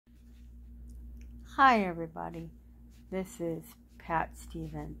Hi everybody, this is Pat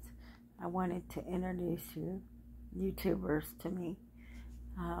Stevens. I wanted to introduce you YouTubers to me.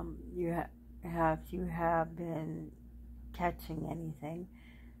 If you have been catching anything,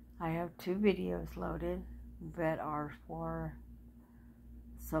 I have 2 videos loaded that are for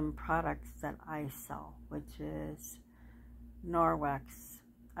some products that I sell, which is Norwex.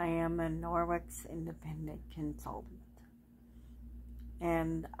 I am a Norwex independent consultant,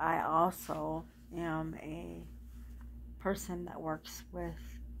 and I also am a person that works with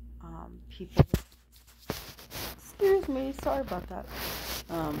people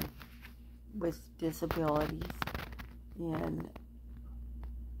with disabilities, and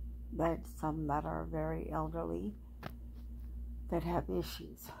some that are very elderly that have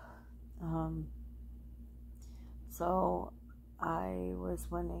issues. So I was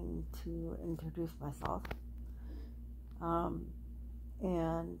wanting to introduce myself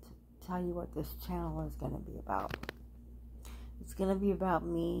and tell you what this channel is going to be about. It's going to be about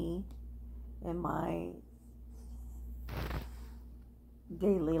me and my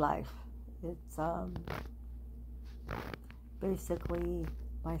daily life. It's basically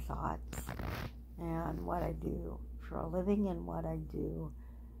my thoughts and what I do for a living and what I do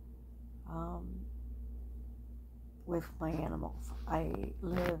with my animals. I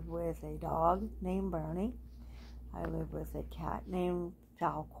live with a dog named Bernie. I live with a cat named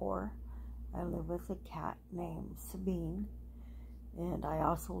Falcor. I live with a cat named Sabine. And I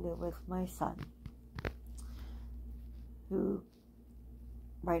also live with my son, who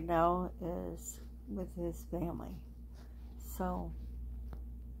right now is with his family. So,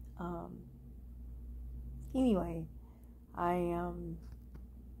 anyway, I am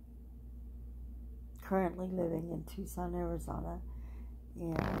currently living in Tucson, Arizona,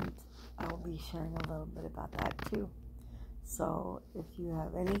 and I'll be sharing a little bit about that too. So, if you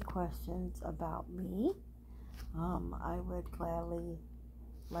have any questions about me, I would gladly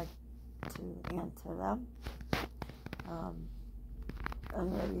like to answer them. I'm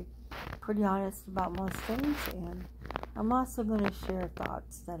going to be pretty honest about most things, and I'm also going to share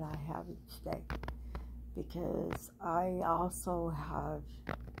thoughts that I have each day, because I also have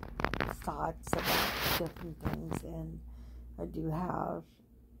thoughts about different things, and I do have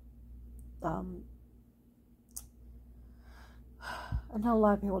I know a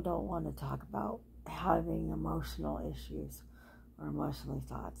lot of people don't want to talk about having emotional issues or emotional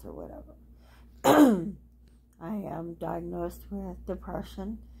thoughts or whatever. I am diagnosed with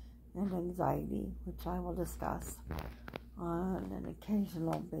depression and anxiety, which I will discuss on an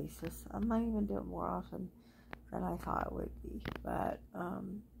occasional basis. I might even do it more often than I thought it would be, but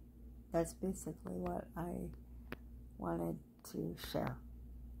that's basically what I wanted to share.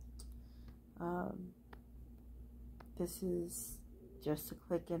 This is just a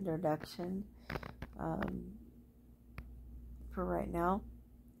quick introduction. For right now,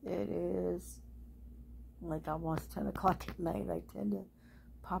 it is like almost 10 o'clock at night. I tend to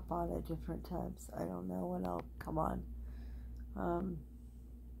pop on at different times. I don't know when I'll come on.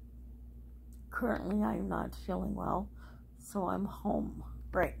 Currently, I'm not feeling well, so I'm home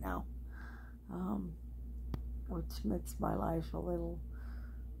right now, which makes my life a little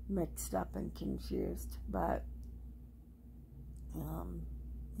mixed up and confused, but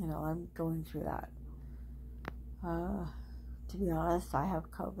I'm going through that. To be honest, I have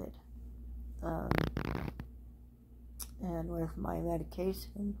COVID, and with my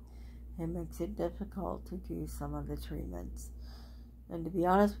medication, it makes it difficult to do some of the treatments. And to be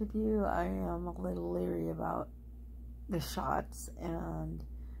honest with you, I am a little leery about the shots and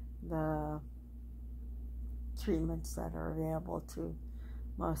the treatments that are available to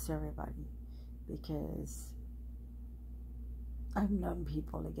most everybody, because I've known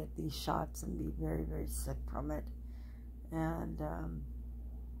people to get these shots and be very, very sick from it. And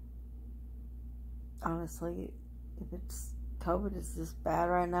honestly, if it's COVID is this bad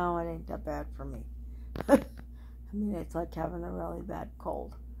right now, it ain't that bad for me. I mean, it's like having a really bad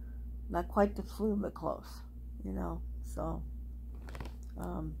cold. Not quite the flu, but close, So,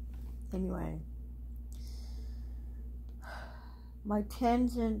 anyway, my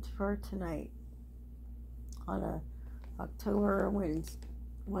tangent for tonight on a October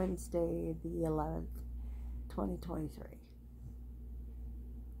Wednesday the 11th, 2023.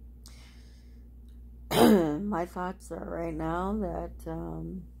 My thoughts are right now that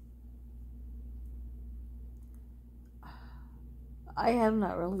I have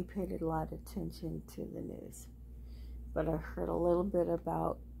not really paid a lot of attention to the news, but I've heard a little bit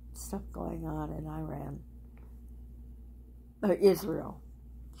about stuff going on in Iran, or Israel.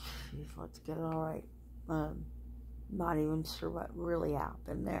 Jeez, let's get it all right. Not even sure what really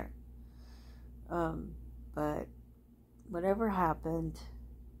happened there. But whatever happened,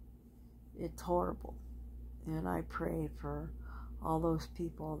 it's horrible. And I pray for all those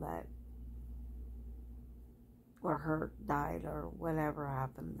people that were hurt, died, or whatever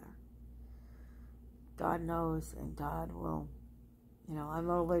happened there. God knows, and God will. I'm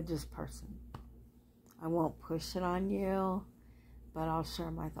a religious person. I won't push it on you, but I'll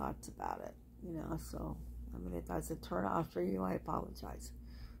share my thoughts about it. So, if that's a turn off for you, I apologize.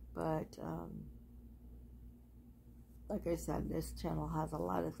 But, like I said, this channel has a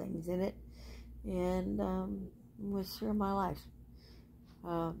lot of things in it, and we'll share my life.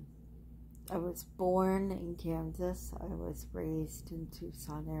 I was born in Kansas. I was raised in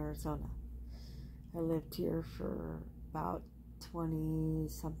Tucson, Arizona. I lived here for about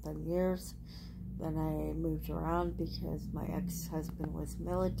 20-something years. Then I moved around because my ex-husband was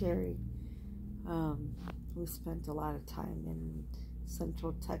military. We spent a lot of time in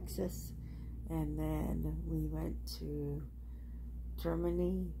Central Texas, and then we went to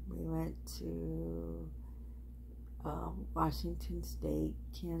Germany. We went to Washington State,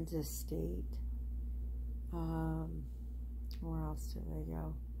 Kansas State. Where else did I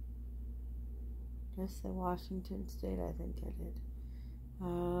go? Did I say Washington State? I think I did.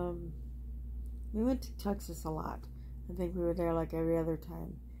 We went to Texas a lot. I think we were there like every other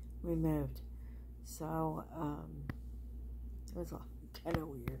time we moved. So, it was kind of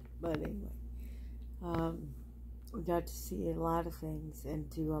weird. But anyway, we got to see a lot of things and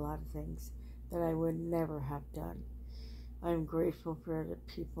do a lot of things that I would never have done. I'm grateful for the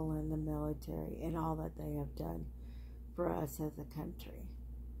people in the military and all that they have done for us as a country.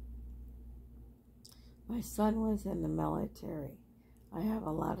 My son was in the military. I have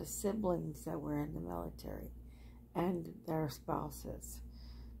a lot of siblings that were in the military and their spouses.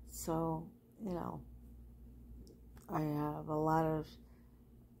 So, I have a lot of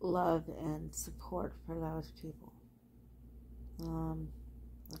love and support for those people.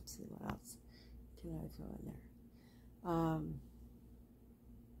 Let's see, what else can I throw in there?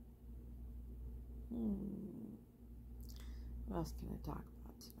 What else can I talk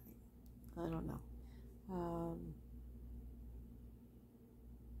about tonight? I don't know.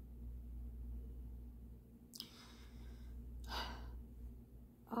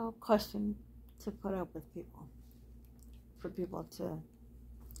 A question to put up with people, for people to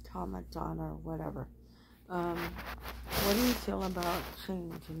comment on or whatever. What do you feel about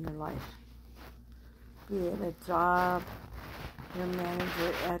change in your life? Be it a job, your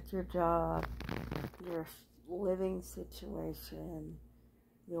manager at your job, your living situation,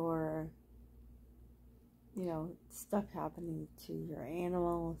 your, stuff happening to your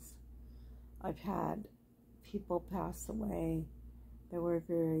animals. I've had people pass away that were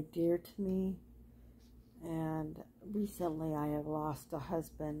very dear to me, and recently I have lost a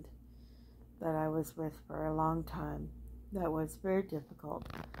husband that I was with for a long time that was very difficult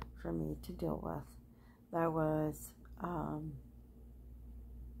for me to deal with. That was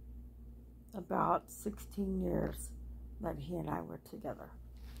about 16 years that he and I were together.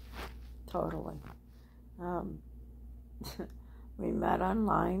 Totally. We met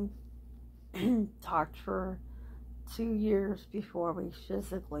online, talked for 2 years before we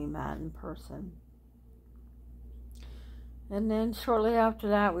physically met in person. And then shortly after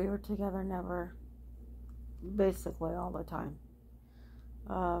that, we were together basically all the time.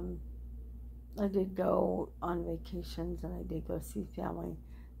 I did go on vacations and I did go see family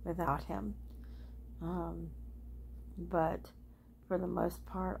without him. But for the most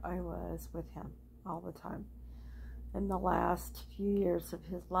part, I was with him all the time. In the last few years of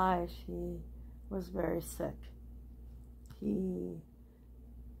his life, he was very sick. He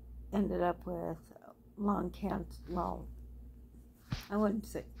ended up with lung cancer. Well, I wouldn't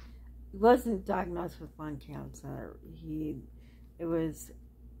say, he wasn't diagnosed with lung cancer. It was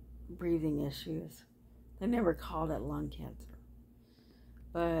breathing issues. They never called it lung cancer.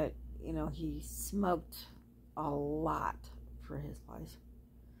 But, he smoked a lot for his life.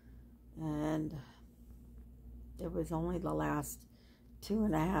 And it was only the last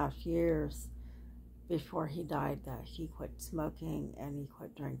 2.5 years before he died that he quit smoking and he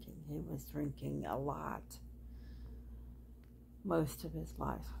quit drinking. He was drinking a lot most of his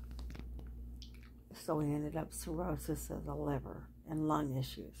life. So he ended up cirrhosis of the liver and lung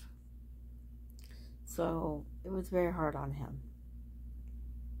issues. So it was very hard on him.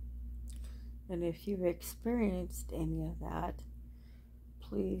 And if you've experienced any of that,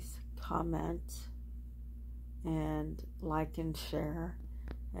 please comment and like and share,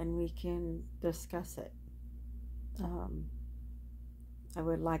 and we can discuss it. I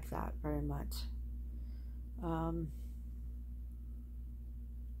would like that very much.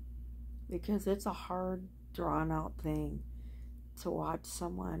 because it's a hard, drawn out thing to watch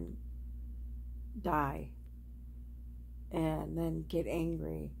someone die and then get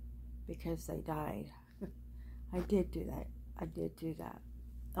angry because they died. I did do that.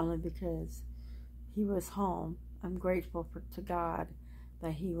 Only because he was home. I'm grateful to God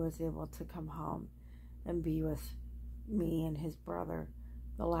that he was able to come home and be with me and his brother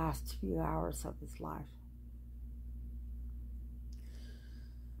the last few hours of his life.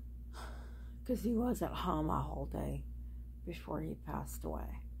 Because he wasn't home a whole day before he passed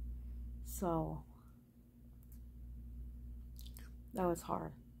away. So that was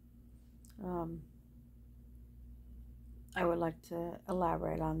hard. I would like to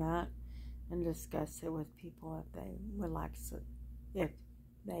elaborate on that and discuss it with people if they would like to.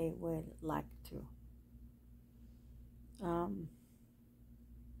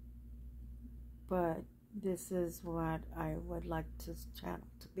 But this is what I would like this channel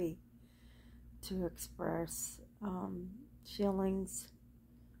to be, to express feelings,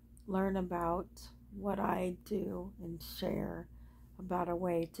 learn about what I do, and share about a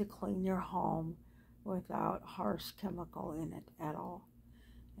way to clean your home without harsh chemical in it at all,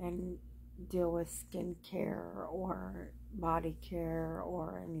 and deal with skin care or body care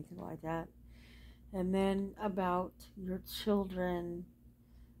or anything like that. And then about your children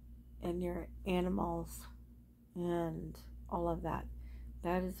and your animals and all of that.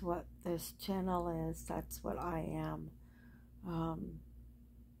 That is what this channel is. That's what I am.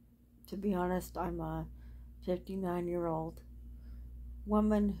 To be honest, I'm a 59-year-old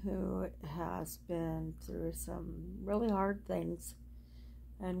woman who has been through some really hard things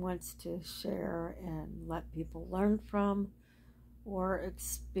and wants to share and let people learn from or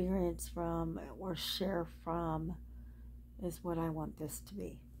experience from or share from, is what I want this to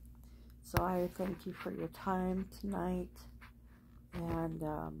be. So I thank you for your time tonight, and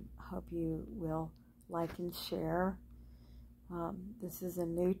hope you will like and share. This is a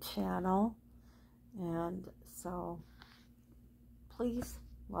new channel, and so please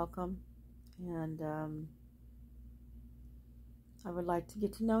welcome, and I would like to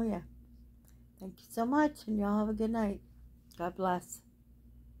get to know you. Thank you so much, and y'all have a good night. God bless.